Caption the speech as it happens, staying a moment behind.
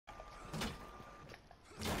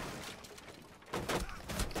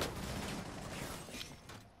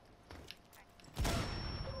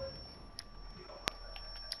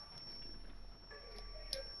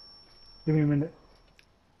Give me a minute.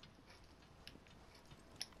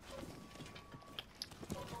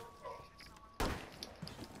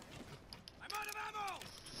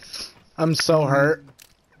 I'm so hurt.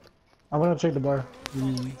 I want to check the bar.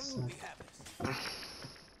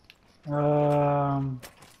 Um.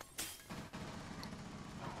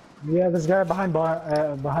 Yeah, this guy behind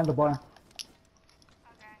behind the bar.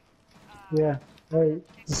 Yeah. Hey.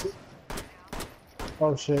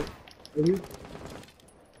 Oh shit. Are you?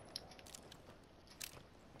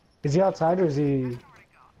 Is he outside or is he?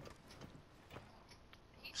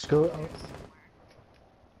 School?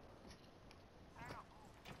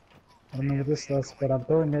 I don't know what this does, but I'm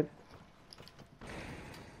throwing it.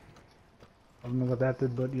 I don't know what that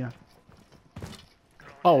did, but yeah.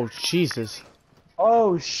 Oh Jesus.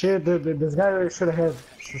 Oh shit! This guy should have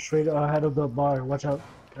hit straight ahead of the bar. Watch out.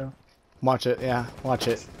 Yeah. Watch it, yeah, watch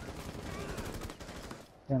it.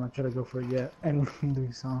 Damn, I tried to go for it yet. And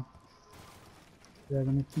do some. Yeah, let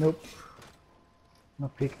me. Nope. No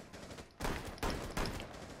peek.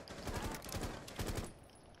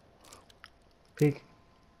 Peek.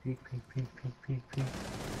 Peek. Peek.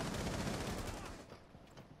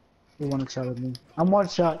 He one shot at me. I'm one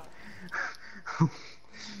shot.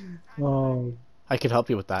 Oh. I could help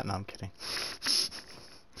you with that. No, I'm kidding.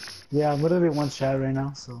 Yeah, I'm literally one shot right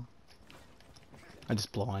now, so. I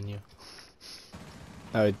just blow on you.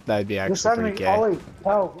 That'd be Just actually send pretty me. gay. Oh wait.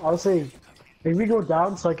 Oh, I'll say. If we go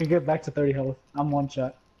down, so I can get back to 30 health. I'm one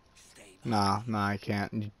shot. Nah, I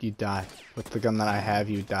can't. You die. With the gun that I have,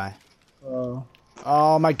 you die. Oh.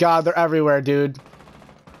 Oh my god, they're everywhere, dude.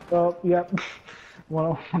 Oh, yep.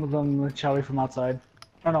 One of them Charlie from outside.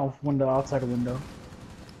 Oh no, window, outside the window.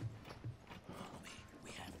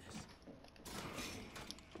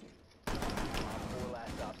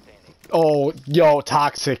 Oh, yo,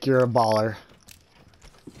 Toxic, you're a baller.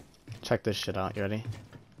 Check this shit out. You ready?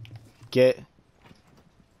 Get.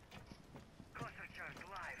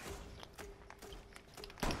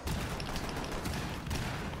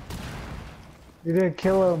 You didn't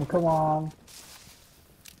kill him, come on.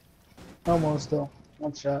 Almost though.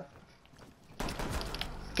 One shot.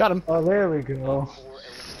 Got him. Oh, there we go.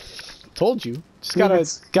 Told you. Just He gotta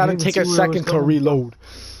didn't take see a where I was second to going. reload.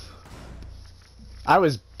 I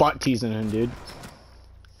was butt teasing him, dude.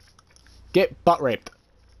 Get butt raped.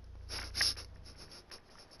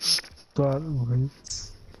 But wait.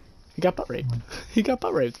 He got butt raped. He got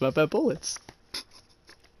butt raped by bullets.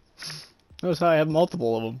 Notice how I have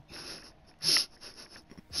multiple of them.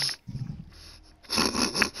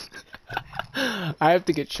 I have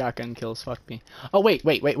to get shotgun kills. Fuck me. Oh wait.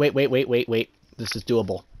 This is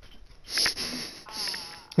doable.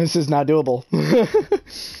 This is not doable.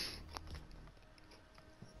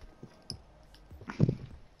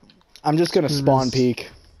 I'm just gonna spawn peek.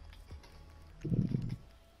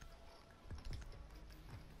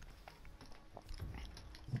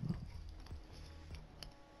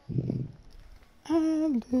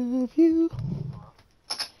 I love you.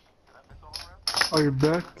 Oh, you're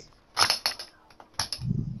back?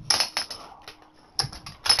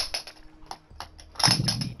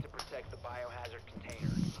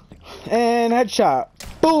 And headshot.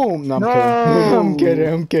 Boom! No, I'm No! kidding.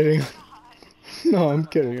 I'm kidding. No, I'm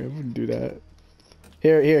kidding. I wouldn't do that.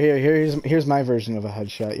 Here's my version of a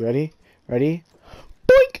headshot. You ready? Ready?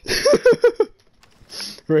 Boink!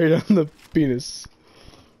 Right on the penis.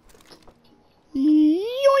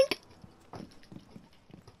 Yoink!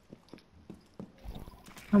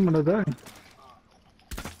 I'm gonna die.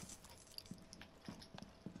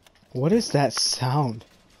 What is that sound?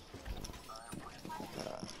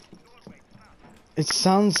 It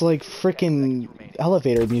sounds like frickin'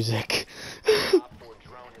 elevator music.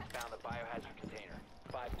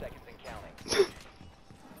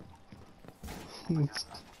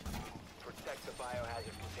 Protect the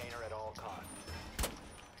biohazard container at all costs.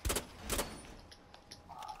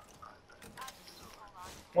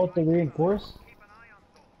 What, the reinforce?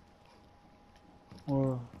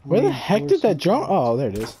 Or Where the heck did that drone? Oh, there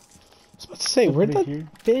it is. I was about to say, where did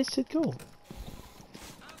that bastard go?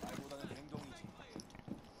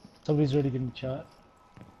 Somebody's already getting shot.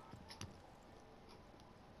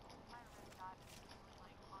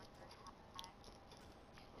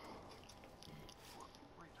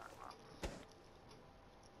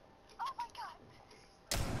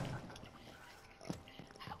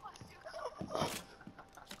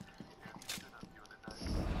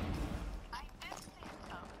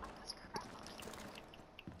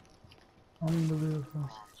 Unbelievable.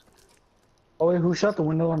 Oh wait, who shot the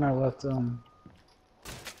window on our left?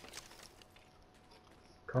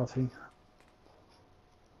 Coffee.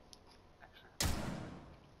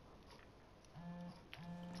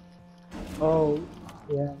 Oh,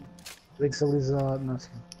 yeah. Big Sully's no.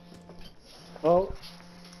 Oh,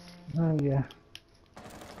 yeah.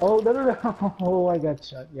 Oh, no, no, no. Oh, I got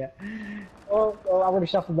shot, yeah. Oh, I would have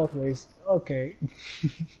shot from both ways. Okay.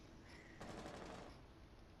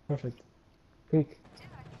 Perfect. Peek.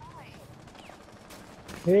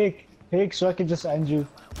 Peek, so I can just end you.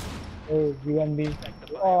 Oh, you and me.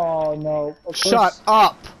 Oh, no. Of course. Shut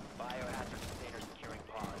up! Biohazard container securing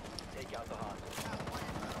pods. Take out the hostiles.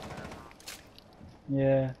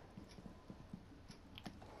 Yeah.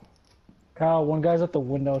 Kyle, one guy's at the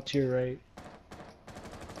window to your right.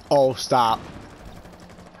 Oh, stop.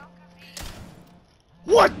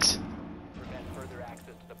 What? Prevent further access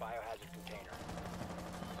to the biohazard container.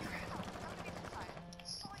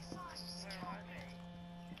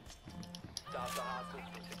 Stop the hostiles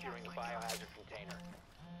from securing the biohazard container.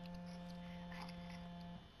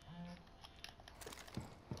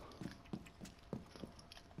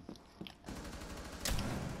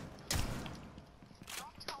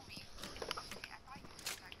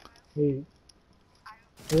 Hey.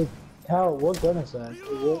 Hey, Kyle, what gun is that?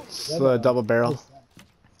 It's a double barrel.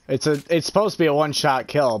 It's supposed to be a one-shot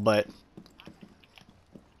kill, but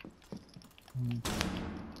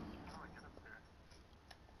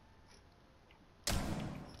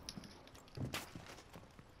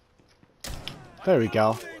there we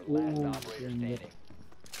go. Last operator standing.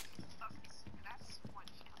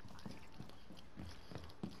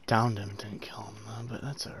 Downed him, didn't kill him though, but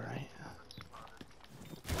that's alright.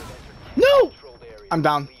 No! Controlled area. I'm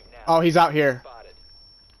down. Leave now. Oh, he's out here. Spotted.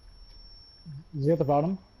 Is he at the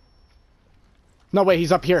bottom? No, wait,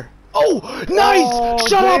 he's up here. Oh, nice! Oh,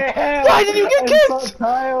 Shut up! damn! Why did you get I saw kicked?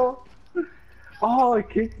 Kyle. Oh, I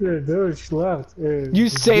kicked her. Dude, she left. You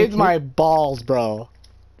saved my balls, bro.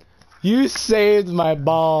 You saved my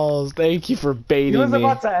balls. Thank you for He baiting was me.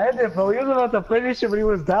 about to end it, bro. He was about to finish it, but he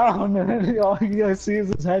was down. And then all you guys see is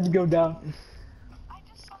his head go down.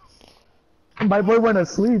 My boy went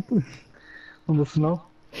asleep on the snow.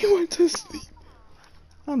 He went to sleep.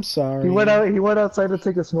 I'm sorry. He went out. He went outside to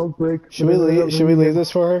take a smoke break. Should we leave? Should we leave this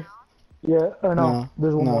for her? Yeah. Oh no. No,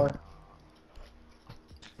 There's one no. more.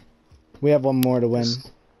 We have one more to win.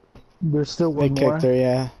 There's still They one more. kicked her,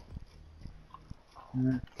 yeah.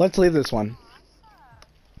 Yeah. Let's leave this one.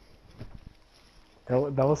 That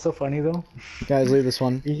was so funny though. Guys, leave this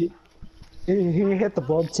one. He hit the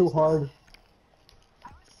ball too hard.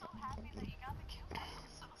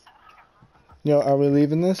 Yo, are we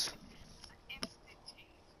leaving this?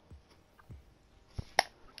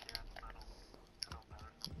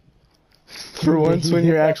 For once when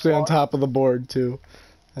you're actually on top of the board too.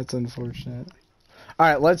 That's unfortunate.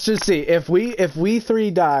 Alright, let's just see. If we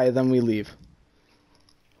three die, then we leave.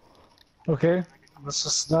 Okay. Let's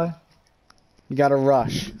just die. You gotta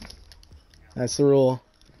rush. That's the rule.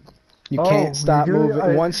 You Oh, can't stop you're giving-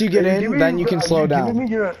 moving. Once you get in, then you can slow Are you down. giving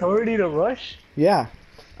me your authority to rush? Yeah.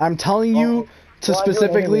 I'm telling you to Well, I do it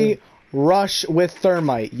specifically anyway. rush with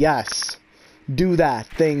thermite. Yes. Do that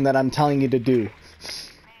thing that I'm telling you to do.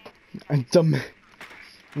 I'm dumb.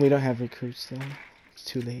 We don't have recruits though. It's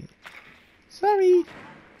too late. Sorry.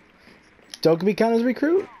 Dokkaebi count as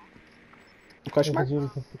recruit? Question mark?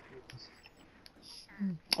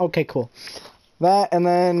 Okay, cool. That, and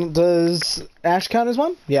then does Ash count as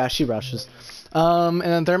one? Yeah, she rushes. And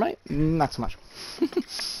then thermite? Not so much. 10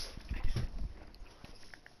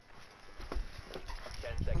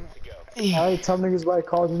 seconds to go. Alright, time to use my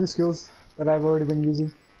Call of Duty skills that I've already been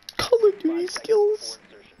using. Call of Duty skills.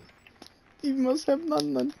 You must have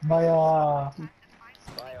none then. My Biohazard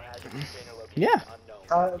container location Yeah.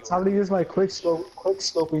 unknown. time to use my quick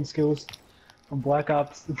scoping skills from Black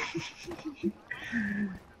Ops.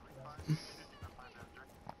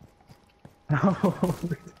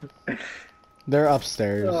 They're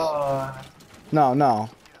upstairs. uh, No, no.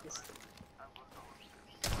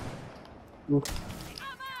 oof.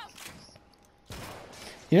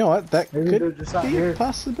 You know what? That Maybe they're could just not be here. a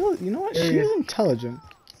possibility. You know what? There She's you go. intelligent.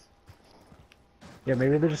 Yeah,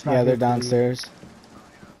 maybe they're just not Yeah, here they're for downstairs. you.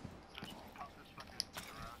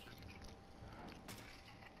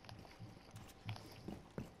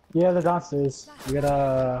 Yeah, they're downstairs. We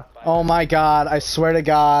gotta. Oh my god, I swear to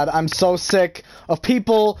god, I'm so sick of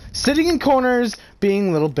people sitting in corners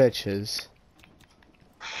being little bitches.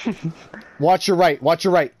 Watch your right, watch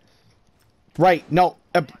your right. Right, no,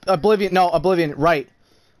 Oblivion, no, Oblivion, right.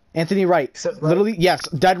 Anthony, right. Except right? Literally, yes,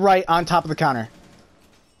 dead right on top of the counter.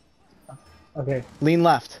 Okay. Lean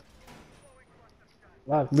left.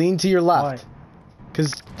 Left. Lean to your Why? left.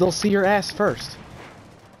 Because they'll see your ass first.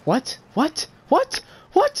 What? What? What?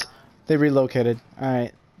 What? They relocated.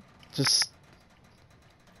 Alright. Just...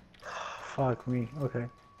 Fuck me. Okay.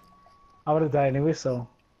 I would have died anyway, so.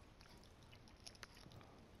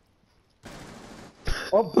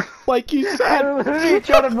 Oh, Like you I said. literally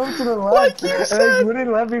tried to move to the left, Like you and said. it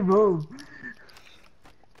wouldn't let me move.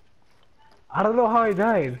 I don't know how I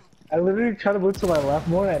died. I literally tried to move to my left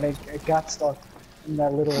more, and it got stuck in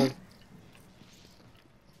that little,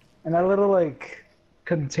 like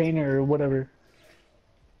container or whatever.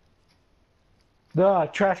 The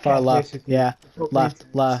trash Far can, left. basically. Yeah. For Left.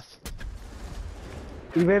 maintenance. Left.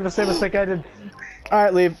 You made the same mistake I did. All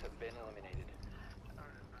right, leave. Have been eliminated.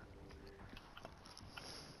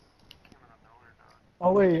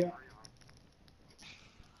 Oh wait.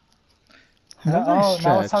 How did I Now it's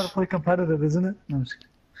time to stretch? play competitive, isn't it? No, I'm just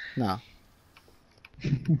No.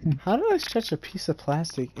 How did I stretch a piece of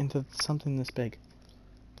plastic into something this big?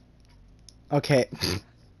 Okay.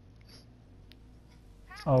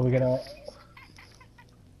 Oh, we gotta.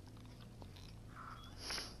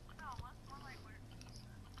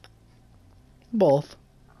 Both.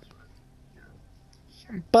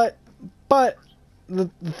 But the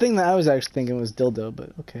thing that I was actually thinking was dildo,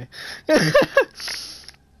 but okay.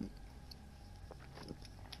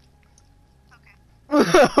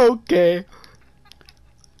 Okay.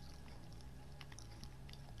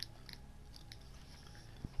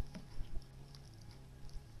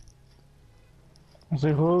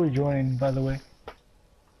 So who are we joining, by the way?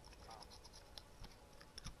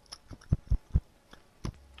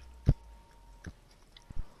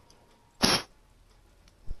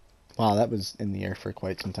 Wow, that was in the air for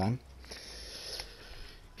quite some time.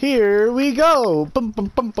 Here we go. Bum,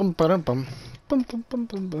 bum, bum, bum, ba-dum, bum. Bum, bum, bum,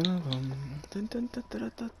 bum, ba-dum, bum. Dun, dun, da, da, da,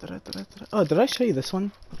 da, da, da, da. Oh, did I show you this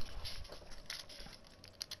one?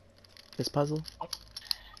 This puzzle?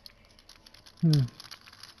 Hmm.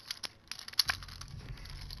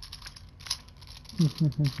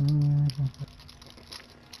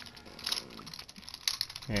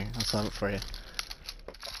 Here, I'll solve it for you.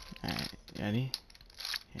 Alright, you ready?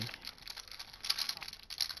 Here.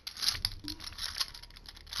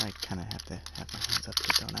 I kinda have to have my hands up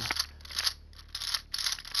here, don't I?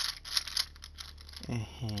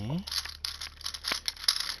 Uh-huh.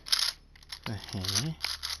 Uh-huh.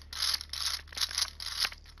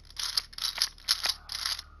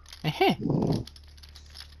 Uh-huh.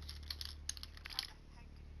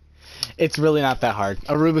 It's really not that hard.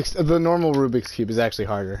 The normal Rubik's Cube is actually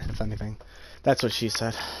harder, if anything. That's what she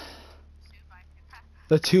said.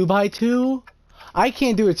 The 2x2? I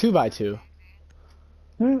can't do a 2x2.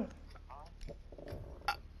 Hmm.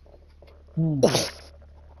 Hmm.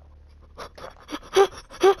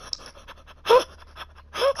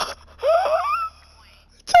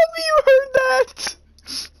 Tell me you heard that!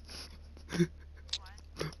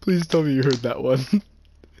 Please tell me you heard that one.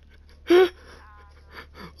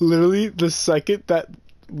 Literally, the second that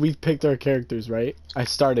we picked our characters, right? I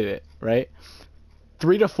started it, right?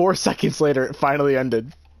 3 to 4 seconds later, it finally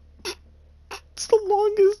ended. It's the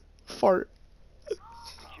longest fart.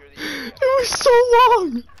 Secure the area. It was so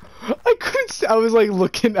long! I couldn't I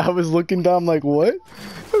was looking down like, what?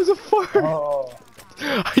 It was a fart. Oh.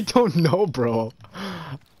 I don't know, bro.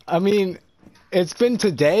 I mean, it's been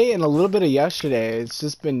today and a little bit of yesterday. It's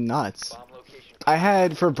just been nuts. Bomb location. I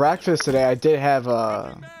had, for breakfast today, I did have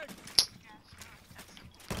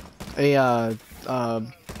what's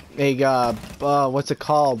it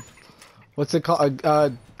called?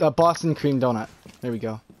 A Boston cream donut. There we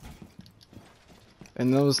go.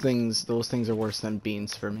 And those things are worse than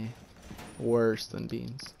beans for me. Worse than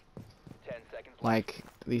beans. 10 seconds left. Like,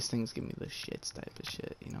 these things give me the shits type of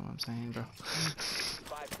shit, you know what I'm saying, bro?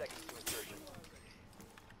 5 seconds to insertion.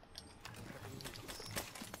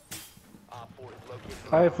 Op 4 is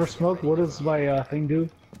located. Alright, for smoke, what does my thing do?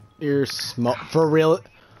 Your smoke, for real?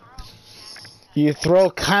 You throw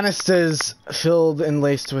canisters filled and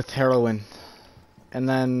laced with heroin. And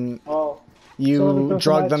then Oh. you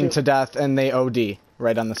drug them you. to death and they OD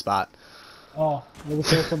right on the spot. Oh, let me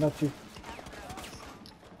throw some at you.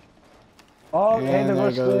 Oh, hey, And there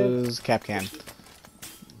there goes goes Capcan.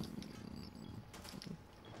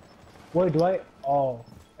 Wait, do I? Oh,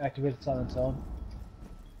 activate it on its own.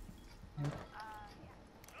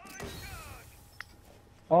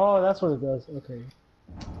 Oh, that's what it does. Okay.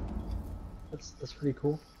 That's pretty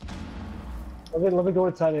cool. Let me go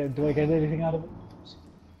inside it. Do I get anything out of it?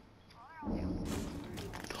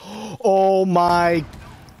 Oh my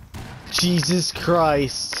Jesus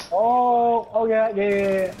Christ. Oh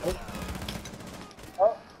yeah.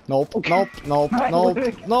 Oh. Nope, Okay. nope.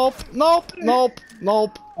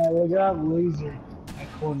 We got laser. I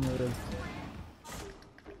cornered.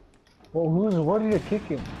 Well, what are you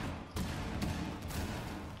kicking?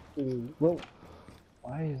 Dude,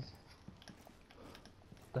 why is...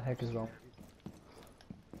 The heck is wrong?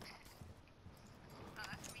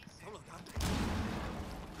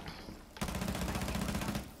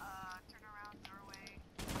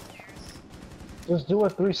 Just do a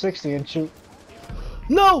 360 and shoot.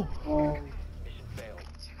 No! Oh. Mission failed.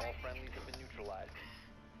 All friendlies have been neutralized.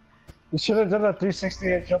 You should have done a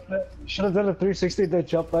 360 and jumped it. You should have done a 360 then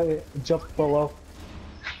jump below.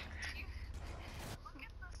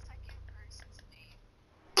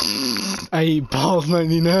 I eat balls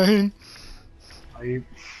 99. You...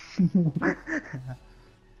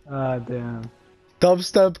 Ah, damn.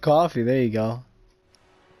 Dubstep coffee, there you go.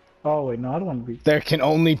 Oh wait, no, I don't want to be. There can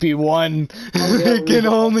only be one. Oh, yeah, There can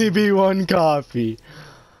only be one coffee.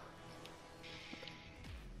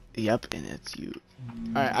 Yep, and it's you.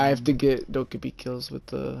 Alright, I have to get Dokkaebi kills with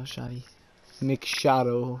the shotty.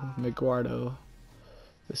 McGuardo.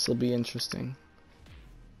 This'll be interesting.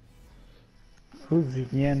 Who's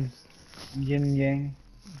Yin? Yin Yang?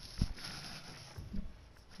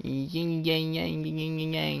 Yin yang yang yang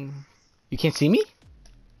yang yang. You can't see me?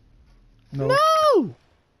 No. No!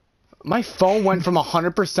 My phone went from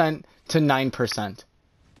 100% to 9%.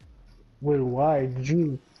 Wait, why? Did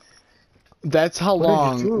you? That's how What did you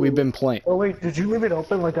long do? we've been playing. Oh wait, did you leave it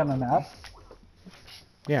open like on an app?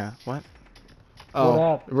 Yeah, what? Oh,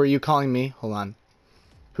 happened? were you calling me? Hold on.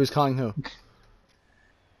 Who's calling who?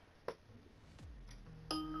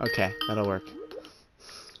 Okay, that'll work.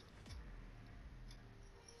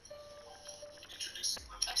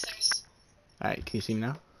 Alright, can you see me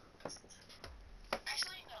now?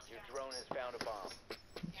 Your drone has found a bomb.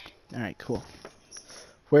 Alright, cool.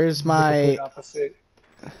 Where's my... Opposite.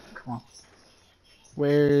 Come on.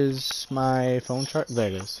 Where's my phone chart? There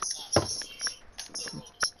it is.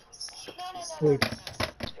 Wait.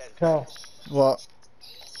 Cal, Well,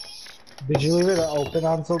 did you leave it open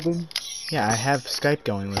on something? yeah, I have Skype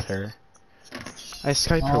going with her. I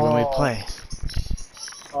Skype her when we Oh. play.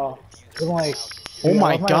 Oh, I'm like. Oh yeah,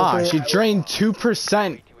 my I gosh, open- it drained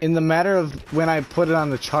 2% in the matter of when I put it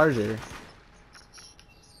on the charger.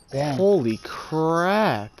 Damn. Holy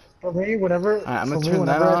crap. For me, whenever. Alright, I'm for gonna me, turn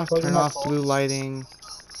that whenever I off, plug in turn my off phone- blue lighting,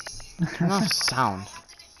 turn off sound.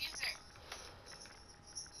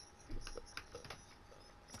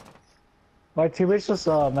 My teammates just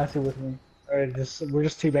messing with me. Alright, we're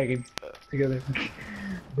just teabagging together.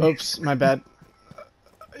 Oops, my bad.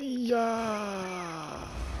 Yeah.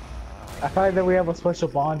 I find that we have a special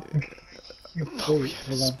bond. Wait,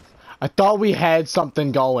 hold on. I thought we had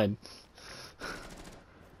something going.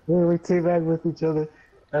 We teabag with each other.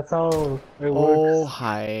 That's how it Oh, works.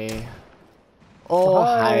 hi. Oh,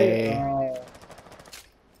 hi.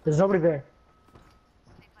 There's nobody there.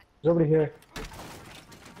 There's nobody here.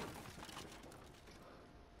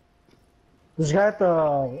 There's a guy at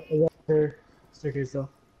the staircase though.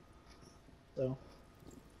 So.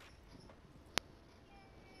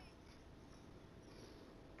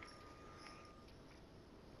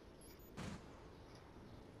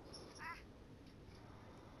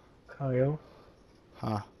 Kyle,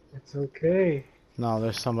 Huh. it's okay. No,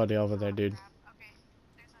 there's somebody over there, dude.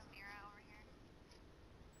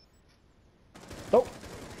 Oh!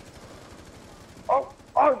 Oh!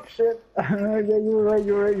 Oh shit! Yeah, you were right,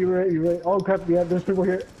 you were right, you were right, you were right. Oh crap, yeah, there's people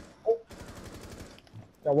here. Oh!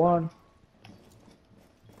 Got one.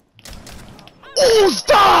 Oh,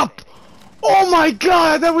 stop! Oh my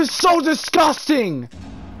god, that was so disgusting!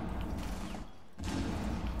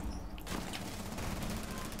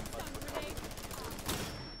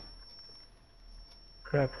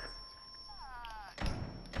 Crap.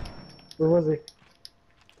 Where was he?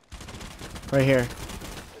 Right here.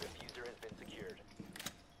 The diffuser has been secured.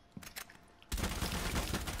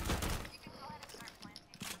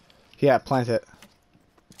 Yeah, plant it.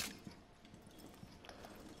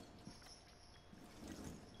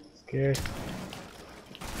 Scared.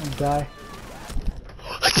 And die.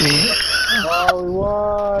 Oh, we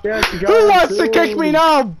won! Yes, you got Who him wants to too. kick me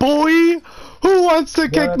now, boy? Who wants to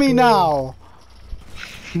kick Got me him. now?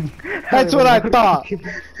 That's what I thought.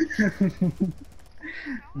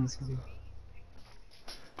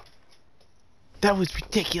 That was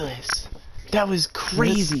ridiculous. That was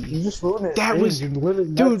crazy. You just ruined it. That was, you literally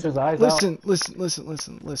knocked dude. his eyes Listen,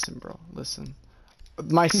 listen, bro. Listen.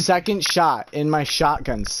 My second shot in my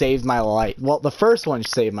shotgun saved my life. Well, the first one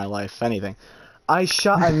saved my life. If anything, I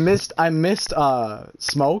missed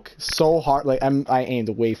smoke so hard. Like I aimed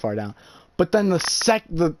way far down. But then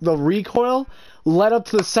the recoil led up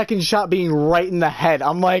to the second shot being right in the head.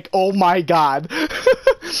 I'm like, oh my god,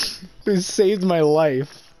 it saved my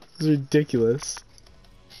life. It was ridiculous.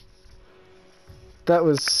 That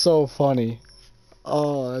was so funny.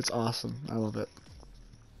 Oh, that's awesome. I love it.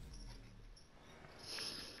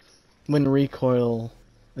 When recoil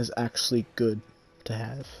is actually good to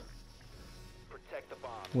have. Protect the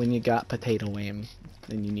bomb. When you got potato aim,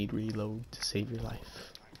 then you need reload to save your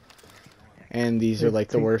life. And these are like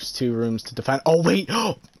the worst 2 rooms to defend. Oh wait!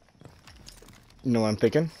 You know what I'm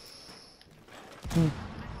thinking?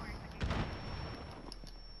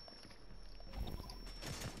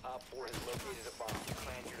 Op 4 has located a bomb.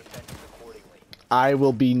 Plan your defenses accordingly. I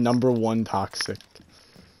will be #1 toxic.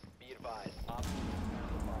 Be advised. Op 4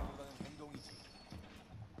 has a bomb.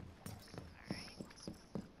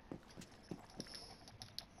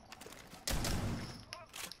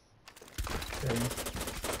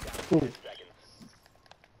 Ooh. 10 seconds.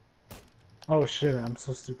 Oh shit, I'm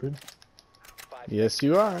so stupid. 5 Yes,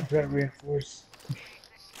 you are. I gotta reinforce.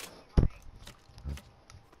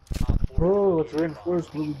 Op 4 Bro, let's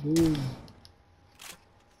reinforce what we do.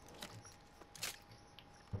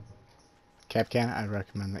 Capcan, I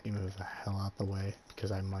recommend that you move the hell out the way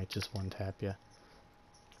because I might just one-tap you.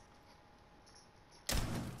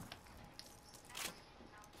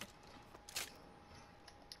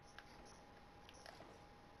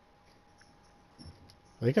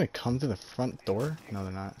 Are they gonna come to the front door? No,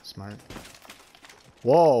 they're not. Smart.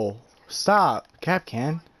 Whoa! Stop!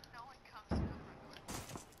 Capcan!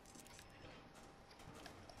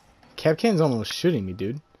 Capcan's almost shooting me,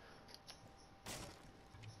 dude.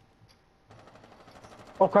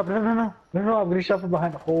 Oh crap, no, I'm getting shot from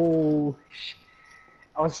behind. Oh shit.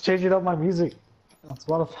 I was changing up my music on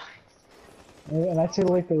Spotify. And I see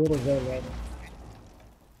like the little red right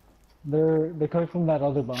now. They're coming from that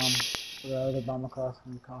other bomb. The other bomb across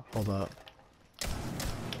from the car. Hold up.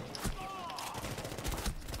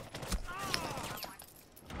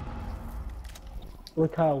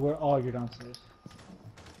 Look how we're all you're downstairs.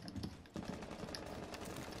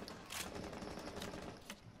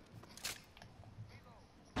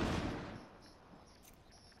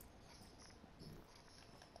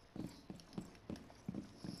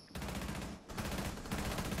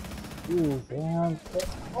 Ooh, damn.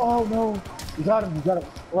 Oh no! You got him,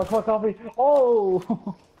 Watch coffee. Oh!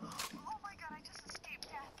 Oh my god, I just escaped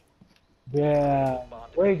death. Yeah.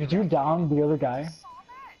 Wait, did you down the other guy? Saw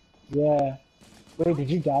that? Yeah. Wait, did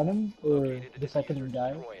you down him? Or the second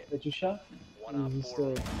guy that you shot? One Or Op is he 4 still...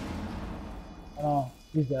 remaining. Oh,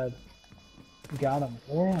 he's dead. You got him.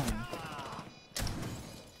 Damn.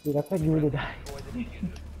 Dude, that's like you would've died. Destroy the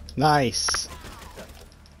diffuser. Nice.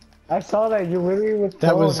 I saw that you literally was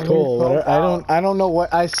That thrown was and you cool. fell down. I don't know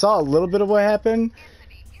what I saw. A little bit of what happened.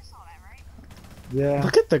 Anthony, you saw that, right? Yeah.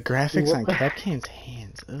 Look at the graphics What on the- Capcan's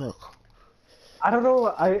hands. Ugh. I don't know.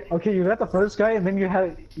 Okay, you got the first guy, and then you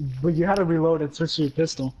had to reload and switch to your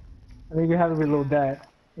pistol, and then you had to reload that,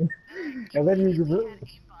 and then you,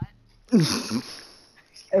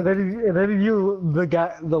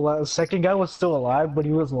 the second guy was still alive, but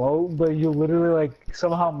he was low. But you literally like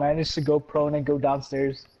somehow managed to go prone and go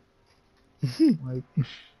downstairs. Like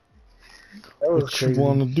that was What crazy. you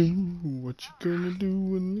wanna do? What you gonna do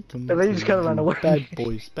when it comes? And then you just kinda ran away. Bad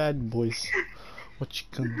boys, bad boys. What you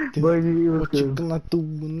gonna do? But it was What you good. gonna do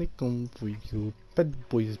when they come for you? Bad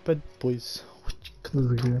boys, bad boys. What you It gonna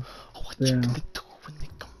was do? good. What you Yeah. gonna do when they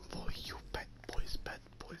come for you? Bad boys, bad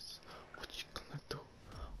boys. What you gonna do?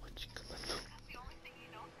 What you gonna That's the only thing you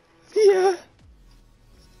know. do? Yeah.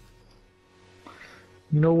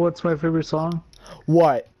 You know what's my favorite song?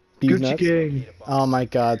 What? These Gucci nuts? Gang. Oh my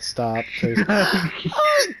God! Stop. Please. Are those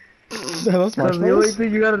Because the only marshmallows?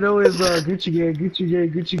 thing you gotta know is Gucci Gang, Gucci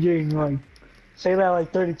Gang, Gucci Gang. Like, say that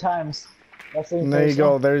like 30 times. That's the And there you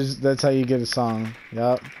entire go. song. That's how you get a song.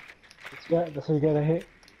 Yup. That's how you gotta hit.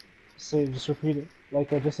 Say, just repeat it.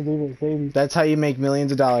 Like Justin Bieber, baby. That's how you make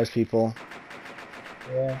millions of dollars, people.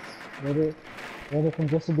 Yeah. Read it from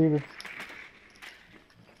Justin Bieber.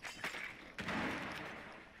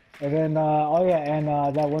 And then, oh yeah, and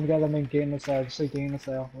that one guy that made Game of Style, just like Game of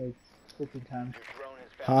Style, like 15 times. Your drone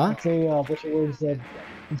has Huh? found I'd say a bunch of words that,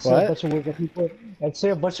 What? a bunch of words that people, I'd say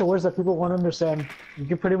a bunch of words that people won't understand. You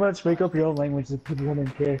can pretty much make up your own language that people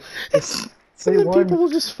won't care. Just say And then one people will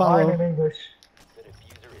just line follow. in English. the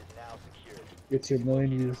diffuser is now secured. It's your million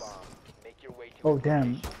views. Bomb. Make your way to Oh its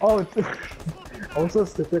damn. location. Oh, I was so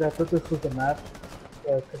stupid. I thought this was the map,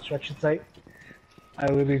 construction site. I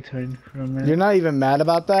literally turned for a minute. You're not even mad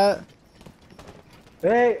about that?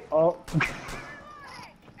 Hey! Oh.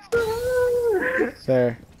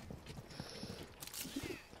 There.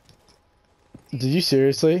 Did you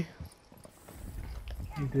seriously?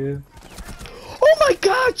 You did. Oh my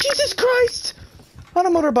God! Jesus Christ! On a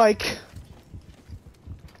motorbike.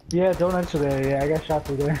 Yeah, don't enter there. Yeah, I got shot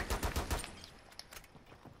through there.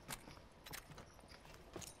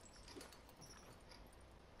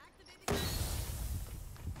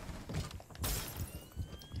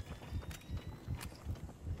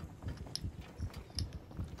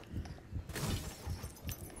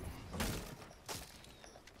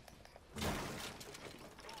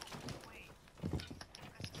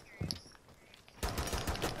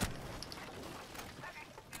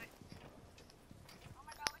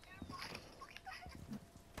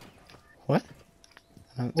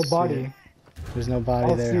 I don't What see body? it. There's no body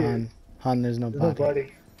I'll there, see it. hon. Hon, there's no There's no body.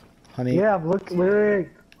 body. Honey, Yeah, look, wait.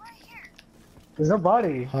 There's no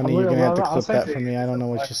body. honey, you're gonna have to clip that for for me. I don't know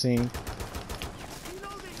what you're seeing.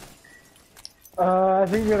 I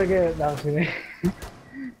think you're gonna get it. No, I'm kidding.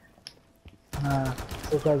 Nah,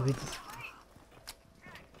 so crazy.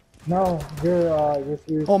 No, you're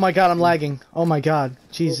serious. Oh my god, I'm lagging. Oh my god,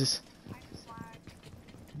 Jesus.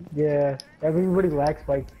 Yeah, everybody lags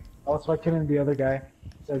Spike. I was spiking in the other guy.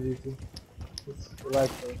 Says you see. It's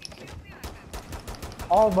relax.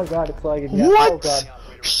 Oh my god, it's lagging. Yeah. What? Oh god.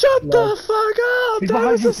 Shut Lag. the fuck up! He's That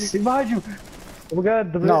behind was you. a He's behind you. Oh my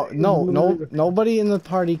god. No, nobody in the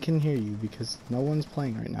party can hear you because no one's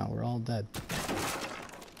playing right now. We're all dead.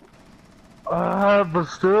 But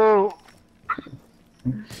still.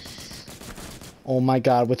 Oh my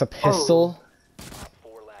god, with a pistol?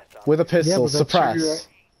 Four last op- With a pistol, but that trigger- suppress.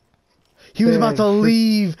 He was about to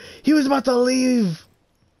leave! He was about to leave!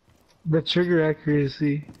 The trigger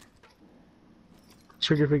accuracy.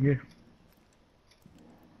 Trigger finger.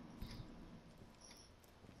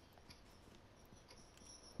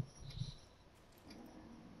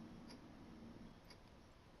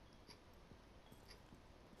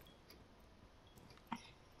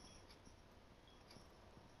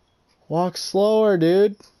 Walk slower,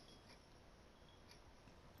 dude.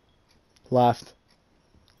 Left.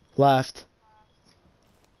 Left.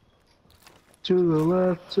 To the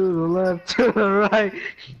left, to the left, to the right.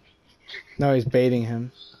 No, he's baiting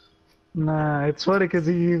him. Nah, it's funny because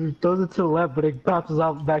he throws it to the left, but it bounces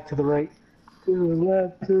out back to the right. To the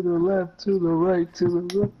left, to the left, to the right, to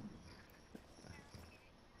the left.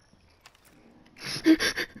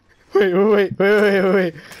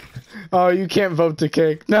 Wait. Oh, you can't vote to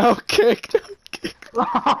kick. No, kick. No, kick.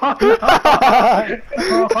 Oh, no.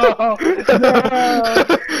 Oh, no.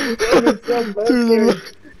 It's so To the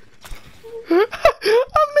left.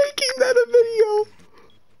 I'm making that a video.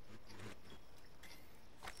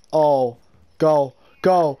 Oh, go.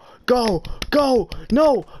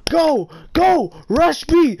 No, go. Rush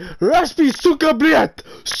me, suka, блядь.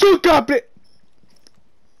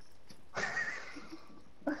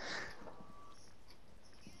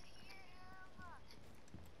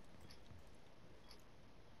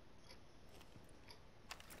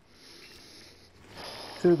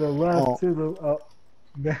 To the left, Oh. to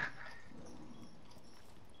the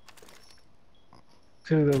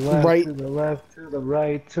to the left, Right. to the left, to the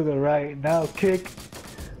right, to the right. Now kick.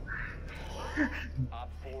 Op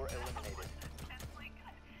 4 eliminated.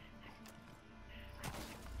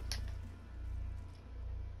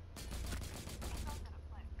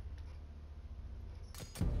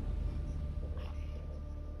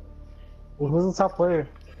 Well, who's the top player?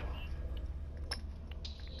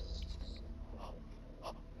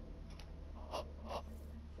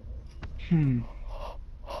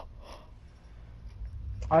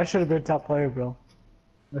 I should have been top player, bro.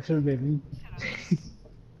 That should have been me.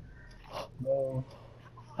 No.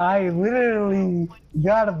 I literally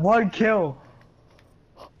got 1 kill.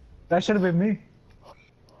 That should have been me.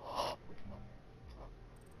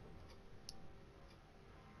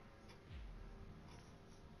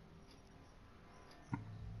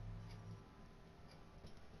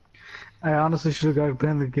 I honestly should have got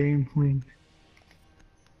banned the game.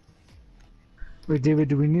 Wait, David,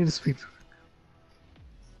 do we need to speak?